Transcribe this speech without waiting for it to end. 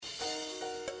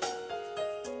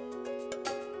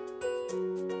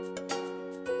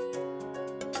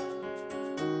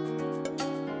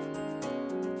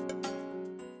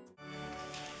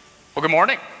Well, good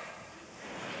morning.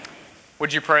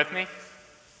 Would you pray with me?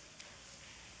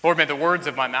 Lord, may the words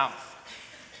of my mouth,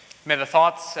 may the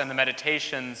thoughts and the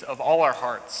meditations of all our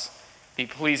hearts be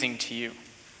pleasing to you,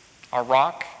 our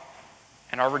rock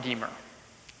and our Redeemer.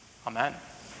 Amen.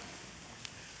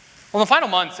 Well, in the final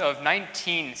months of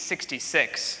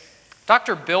 1966,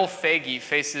 Dr. Bill Foege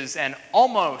faces an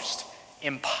almost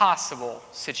impossible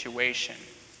situation.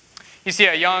 You see,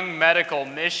 a young medical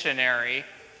missionary,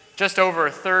 just over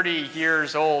 30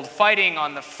 years old, fighting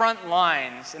on the front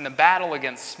lines in the battle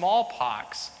against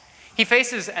smallpox, he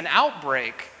faces an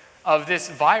outbreak of this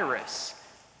virus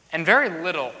and very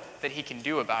little that he can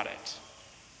do about it.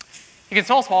 You can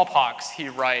smell smallpox, he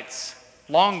writes,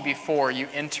 long before you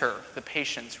enter the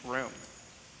patient's room.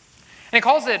 And he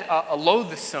calls it a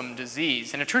loathsome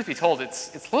disease, and truth be told,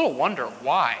 it's little wonder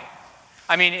why.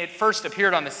 I mean, it first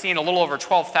appeared on the scene a little over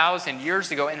 12,000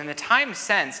 years ago, and in the time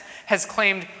since has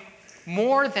claimed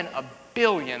more than 1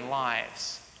 billion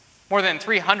lives, more than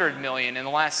 300 million in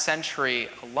the last century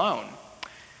alone.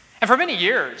 And for many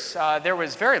years, there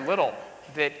was very little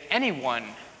that anyone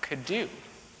could do.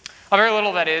 Very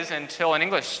little, that is, until an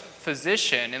English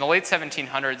physician in the late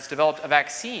 1700s developed a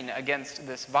vaccine against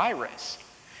this virus.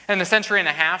 And in the century and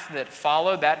a half that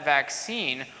followed, that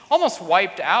vaccine almost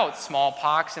wiped out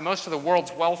smallpox in most of the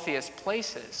world's wealthiest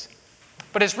places.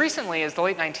 But as recently as the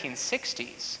late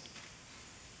 1960s,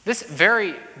 this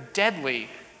very deadly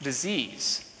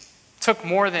disease took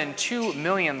more than 2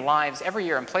 million lives every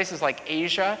year in places like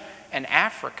Asia and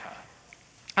Africa.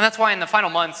 And that's why in the final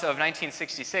months of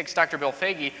 1966, Dr. Bill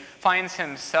Foege finds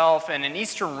himself in an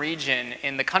eastern region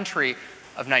in the country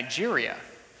of Nigeria.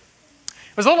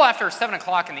 It was a little after 7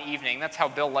 o'clock in the evening. That's how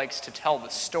Bill likes to tell the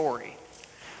story.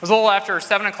 It was a little after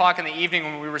 7 o'clock in the evening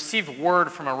when we received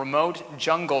word from a remote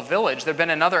jungle village there had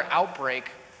been another outbreak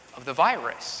of the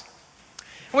virus.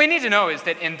 What we need to know is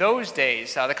that in those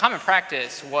days, the common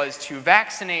practice was to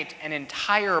vaccinate an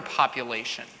entire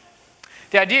population.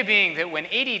 The idea being that when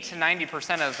 80 to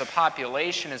 90% of the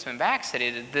population has been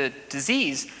vaccinated, the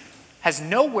disease has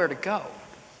nowhere to go.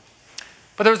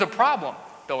 But there was a problem,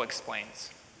 Bill explains.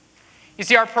 You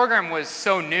see, our program was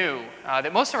so new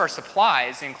that most of our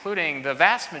supplies, including the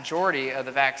vast majority of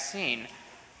the vaccine,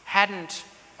 hadn't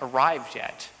arrived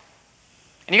yet.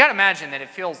 And you got to imagine that it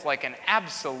feels like an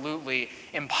absolutely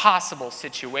impossible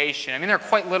situation. I mean, there are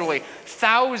quite literally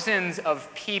thousands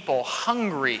of people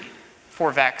hungry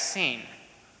for vaccine.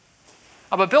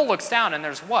 But Bill looks down and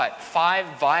there's what?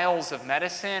 5 vials of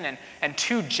medicine and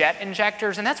 2 jet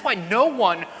injectors. And that's why no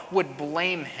one would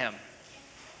blame him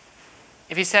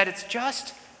if he said it's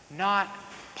just not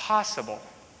possible.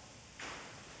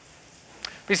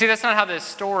 But you see, that's not how this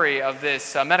story of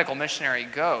this medical missionary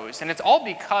goes. And it's all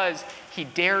because he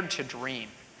dared to dream,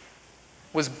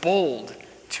 was bold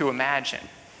to imagine.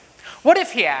 What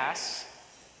if, he asks,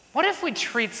 what if we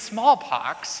treat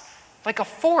smallpox like a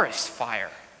forest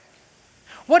fire?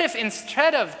 What if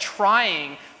instead of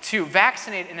trying to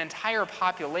vaccinate an entire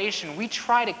population, we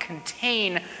try to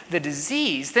contain the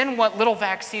disease? Then what little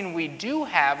vaccine we do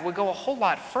have would go a whole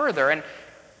lot further. And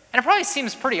it probably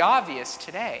seems pretty obvious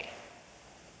today.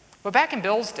 But back in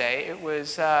Bill's day, it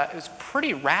was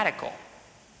pretty radical.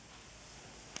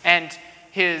 And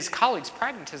his colleagues'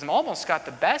 pragmatism almost got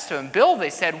the best of him. Bill, they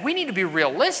said, we need to be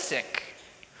realistic.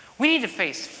 We need to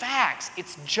face facts.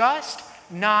 It's just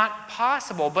not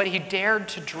possible. But he dared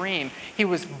to dream. He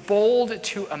was bold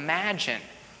to imagine.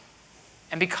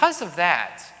 And because of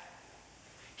that,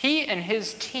 he and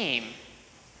his team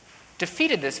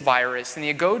defeated this virus in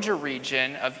the Agoja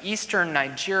region of eastern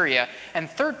Nigeria. And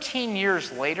 13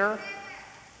 years later,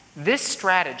 this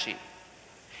strategy,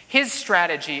 his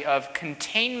strategy of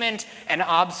containment and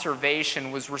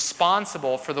observation, was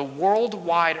responsible for the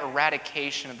worldwide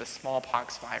eradication of the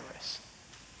smallpox virus.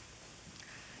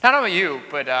 Now, I don't know about you,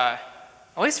 but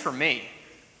at least for me,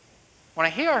 when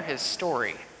I hear his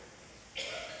story,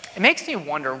 it makes me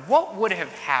wonder what would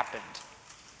have happened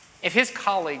if his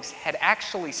colleagues had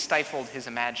actually stifled his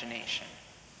imagination.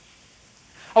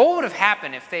 Or what would have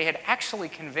happened if they had actually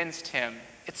convinced him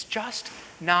it's just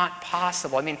not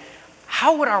possible? I mean,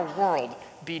 how would our world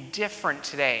be different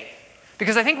today?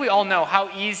 Because I think we all know how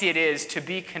easy it is to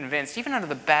be convinced, even under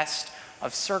the best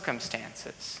of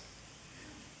circumstances.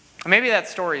 Maybe that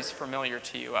story is familiar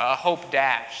to you. A hope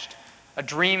dashed, a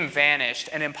dream vanished,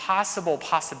 an impossible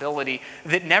possibility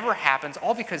that never happens,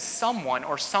 all because someone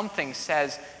or something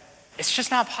says, it's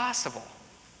just not possible.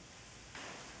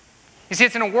 You see,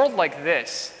 it's in a world like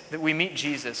this that we meet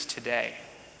Jesus today.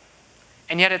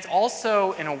 And yet it's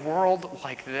also in a world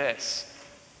like this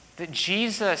that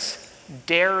Jesus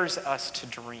dares us to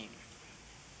dream,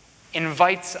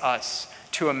 invites us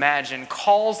to imagine,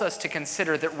 calls us to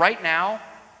consider that right now,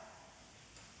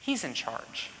 he's in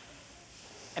charge.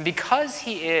 And because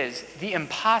he is, the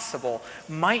impossible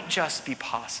might just be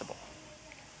possible.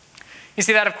 You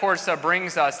see, that, of course,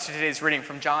 brings us to today's reading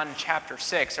from John chapter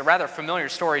 6, a rather familiar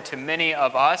story to many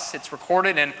of us. It's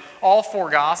recorded in all four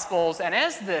Gospels, and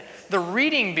as the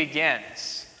reading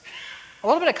begins, a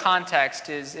little bit of context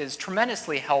is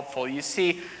tremendously helpful. You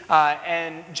see,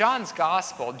 in John's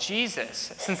Gospel,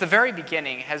 Jesus, since the very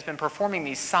beginning, has been performing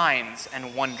these signs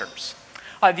and wonders.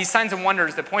 These signs and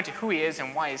wonders that point to who he is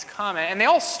and why he's come, and they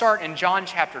all start in John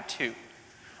chapter 2.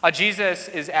 Jesus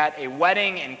is at a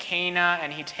wedding in Cana,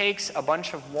 and he takes a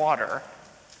bunch of water,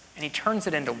 and he turns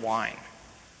it into wine.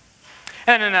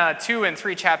 And then 2 and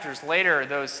 3 chapters later,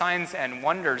 those signs and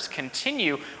wonders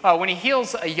continue when he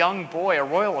heals a young boy, a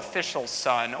royal official's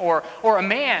son, or a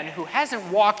man who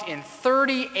hasn't walked in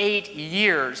 38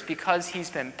 years because he's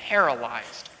been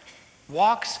paralyzed,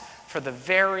 walks for the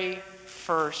very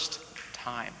first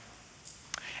time.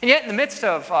 And yet, in the midst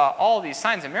of all these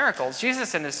signs and miracles,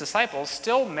 Jesus and his disciples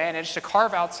still manage to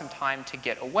carve out some time to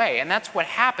get away. And that's what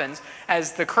happens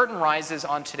as the curtain rises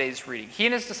on today's reading. He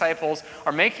and his disciples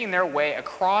are making their way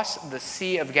across the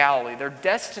Sea of Galilee, their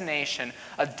destination,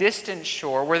 a distant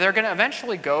shore where they're going to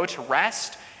eventually go to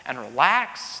rest and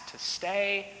relax, to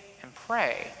stay and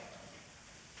pray.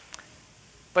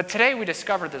 But today we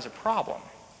discover there's a problem.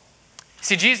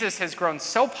 See, Jesus has grown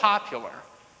so popular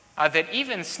that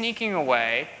even sneaking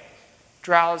away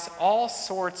draws all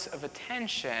sorts of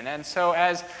attention. And so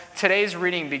as today's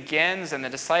reading begins and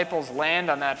the disciples land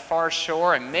on that far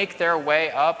shore and make their way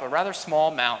up a rather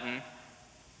small mountain,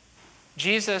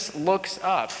 Jesus looks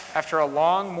up after a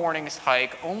long morning's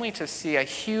hike only to see a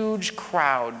huge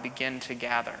crowd begin to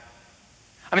gather.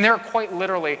 I mean, there are quite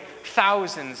literally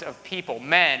thousands of people,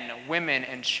 men, women,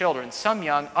 and children, some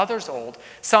young, others old.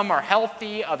 Some are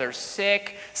healthy, others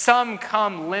sick. Some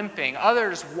come limping,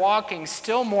 others walking,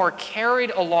 still more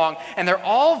carried along. And they're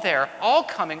all there, all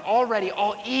coming, all ready,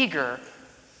 all eager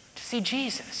to see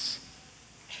Jesus.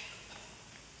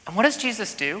 And what does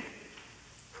Jesus do?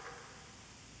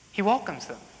 He welcomes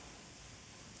them.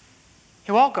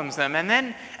 He welcomes them, and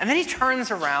then he turns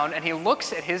around and he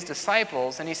looks at his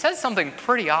disciples and he says something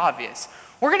pretty obvious.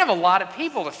 We're going to have a lot of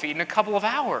people to feed in a couple of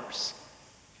hours.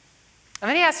 And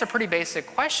then he asks a pretty basic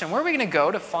question. Where are we going to go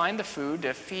to find the food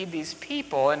to feed these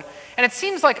people? And it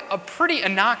seems like a pretty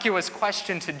innocuous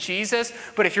question to Jesus,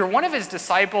 but if you're one of his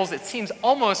disciples, it seems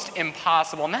almost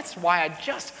impossible. And that's why I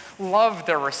just love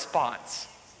their response.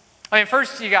 I mean,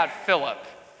 first you got Philip.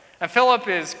 And Philip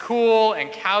is cool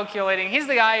and calculating. He's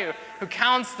the guy who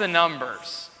counts the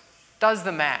numbers, does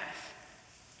the math.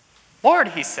 Lord,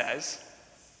 he says,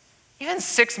 even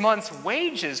 6 months'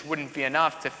 wages wouldn't be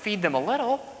enough to feed them a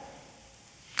little.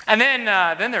 And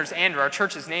then there's Andrew, our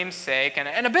church's namesake,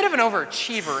 and a bit of an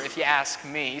overachiever, if you ask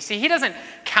me. See, he doesn't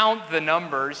count the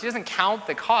numbers. He doesn't count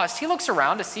the cost. He looks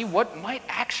around to see what might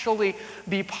actually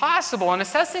be possible. And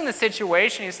assessing the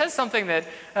situation, he says something that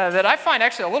I find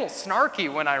actually a little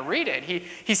snarky when I read it.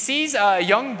 He sees a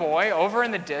young boy over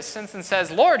in the distance and says,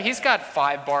 Lord, he's got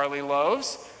 5 barley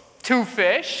loaves, 2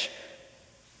 fish.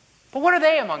 But what are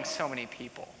they among so many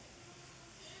people?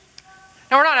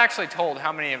 Now, we're not actually told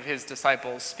how many of his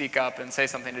disciples speak up and say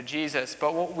something to Jesus,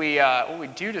 but what we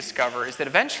do discover is that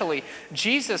eventually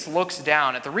Jesus looks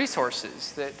down at the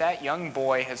resources that young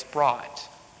boy has brought.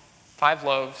 5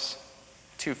 loaves,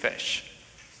 2 fish.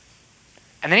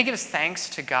 And then he gives thanks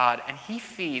to God, and he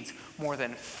feeds more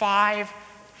than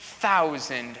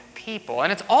 5,000 people.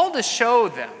 And it's all to show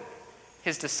them,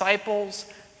 his disciples,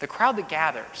 the crowd that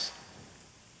gathers,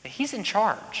 that he's in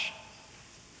charge.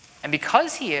 And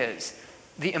because he is,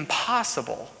 the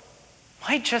impossible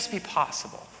might just be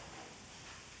possible.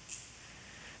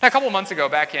 Now, a couple of months ago,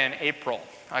 back in April,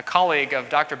 a colleague of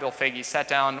Dr. Bill Foege sat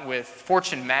down with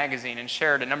Fortune magazine and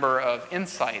shared a number of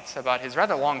insights about his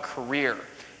rather long career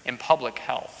in public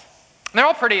health. And they're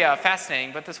all pretty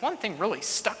fascinating, but this one thing really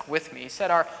stuck with me. He said,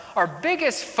 our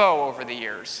biggest foe over the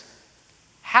years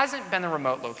hasn't been the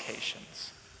remote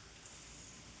locations.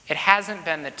 It hasn't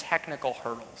been the technical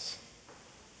hurdles.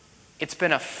 It's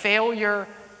been a failure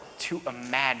to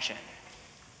imagine.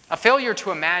 A failure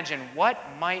to imagine what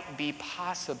might be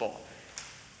possible.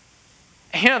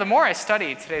 And the more I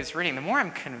study today's reading, the more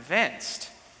I'm convinced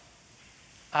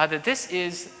that this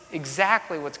is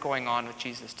exactly what's going on with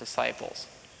Jesus' disciples.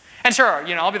 And sure,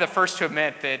 I'll be the first to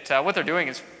admit that what they're doing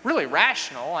is really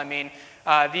rational. I mean,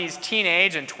 these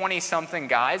teenage and 20-something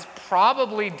guys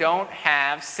probably don't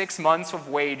have 6 months of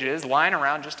wages lying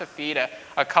around just to feed a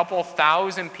couple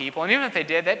thousand people. And even if they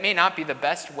did, that may not be the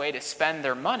best way to spend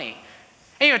their money.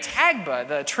 And Tagba,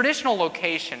 the traditional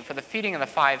location for the feeding of the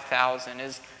 5,000,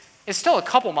 is still a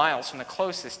couple miles from the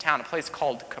closest town, a place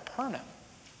called Capernaum.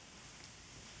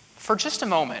 For just a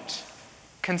moment,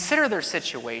 consider their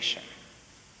situation.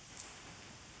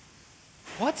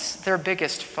 What's their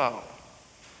biggest foe?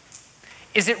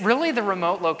 Is it really the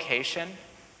remote location?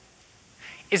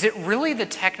 Is it really the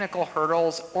technical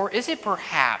hurdles? Or is it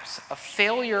perhaps a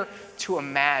failure to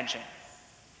imagine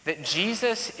that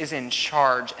Jesus is in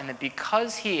charge and that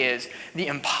because he is, the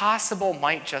impossible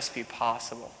might just be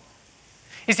possible?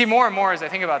 You see, more and more as I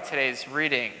think about today's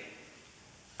reading,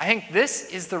 I think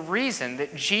this is the reason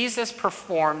that Jesus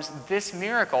performs this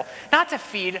miracle, not to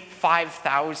feed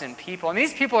 5,000 people. And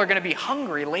these people are going to be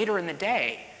hungry later in the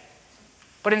day.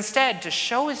 But instead, to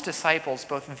show his disciples,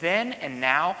 both then and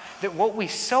now, that what we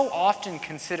so often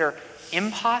consider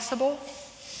impossible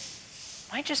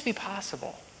might just be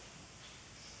possible.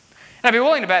 And I'd be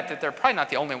willing to bet that they're probably not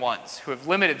the only ones who have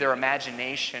limited their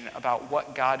imagination about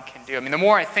what God can do. I mean, the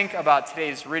more I think about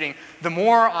today's reading, the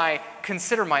more I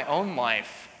consider my own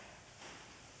life,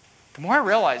 the more I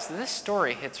realize that this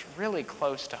story hits really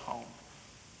close to home.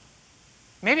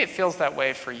 Maybe it feels that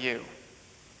way for you.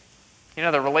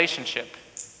 The relationship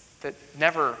that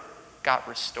never got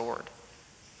restored.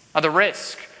 The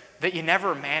risk that you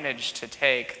never managed to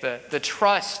take. The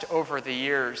trust over the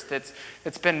years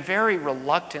that's been very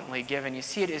reluctantly given. You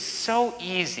see, it is so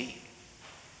easy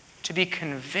to be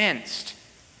convinced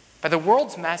by the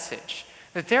world's message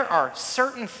that there are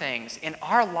certain things in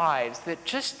our lives that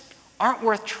just aren't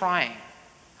worth trying,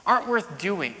 aren't worth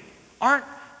doing, aren't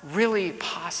really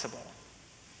possible.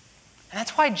 And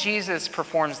that's why Jesus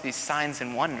performs these signs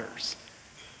and wonders.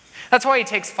 That's why he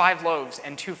takes 5 loaves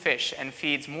and 2 fish and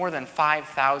feeds more than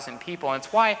 5,000 people. And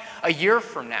it's why a year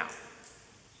from now,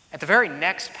 at the very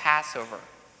next Passover,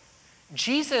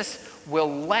 Jesus will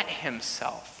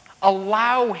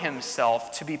allow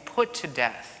himself to be put to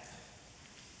death.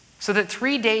 So that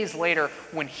 3 days later,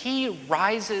 when he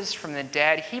rises from the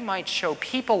dead, he might show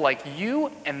people like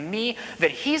you and me that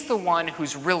he's the one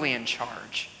who's really in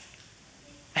charge.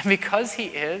 And because he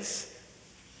is,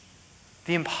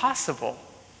 the impossible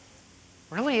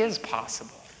really is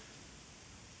possible.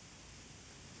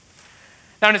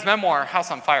 Now, in his memoir,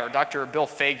 House on Fire, Dr. Bill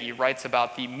Foege writes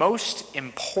about the most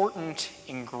important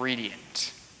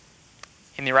ingredient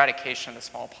in the eradication of the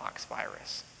smallpox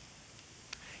virus.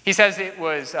 He says it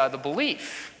was the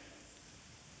belief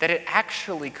that it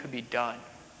actually could be done.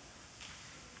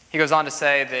 He goes on to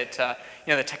say that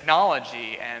the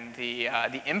technology and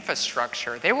the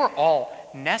infrastructure, they were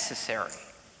all necessary.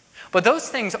 But those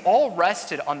things all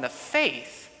rested on the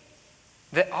faith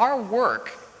that our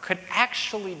work could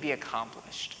actually be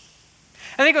accomplished.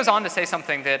 And he goes on to say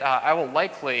something that I will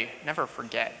likely never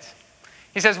forget.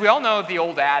 He says, we all know the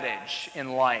old adage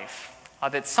in life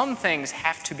that some things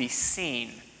have to be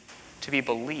seen to be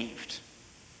believed.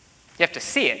 You have to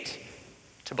see it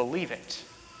to believe it.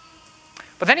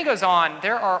 But then he goes on,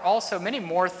 there are also many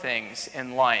more things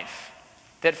in life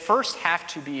that first have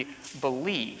to be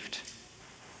believed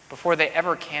before they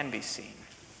ever can be seen.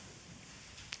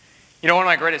 One of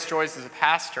my greatest joys as a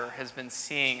pastor has been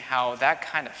seeing how that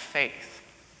kind of faith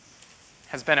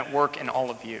has been at work in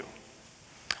all of you.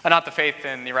 Not the faith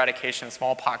in the eradication of the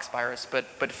smallpox virus, but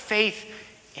faith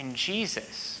in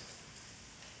Jesus.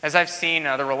 As I've seen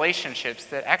the relationships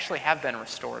that actually have been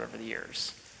restored over the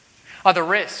years. The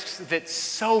risks that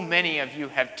so many of you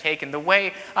have taken. The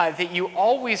way that you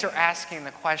always are asking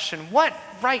the question, what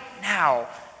right now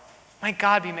might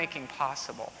God be making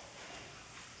possible?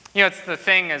 It's the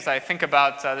thing as I think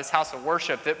about this house of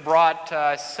worship that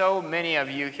brought so many of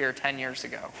you here 10 years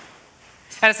ago.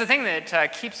 And it's the thing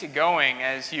that keeps you going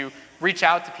as you reach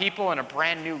out to people in a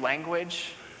brand new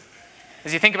language.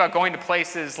 As you think about going to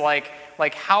places like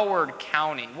Howard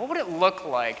County, what would it look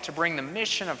like to bring the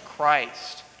mission of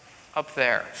Christ up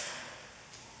there?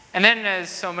 And then as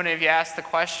so many of you ask the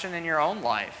question in your own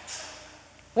life,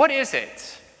 what is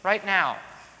it right now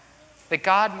that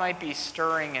God might be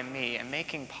stirring in me and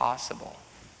making possible?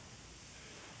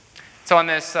 So on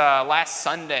this last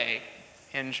Sunday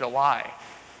in July,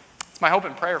 it's my hope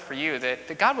and prayer for you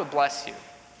that God would bless you.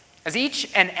 As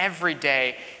each and every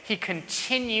day, he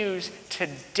continues to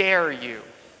dare you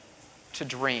to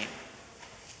dream,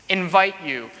 invite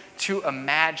you to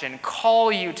imagine,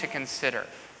 call you to consider.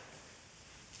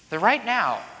 That right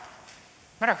now,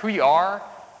 no matter who you are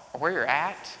or where you're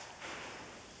at,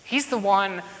 he's the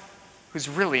one who's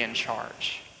really in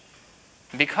charge.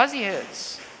 And because he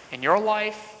is, in your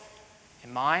life,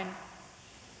 in mine,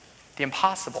 the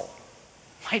impossible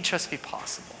might just be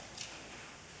possible.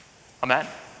 Amen.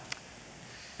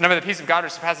 And may the peace of God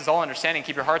which surpasses all understanding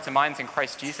keep your hearts and minds in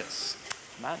Christ Jesus.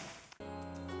 Amen.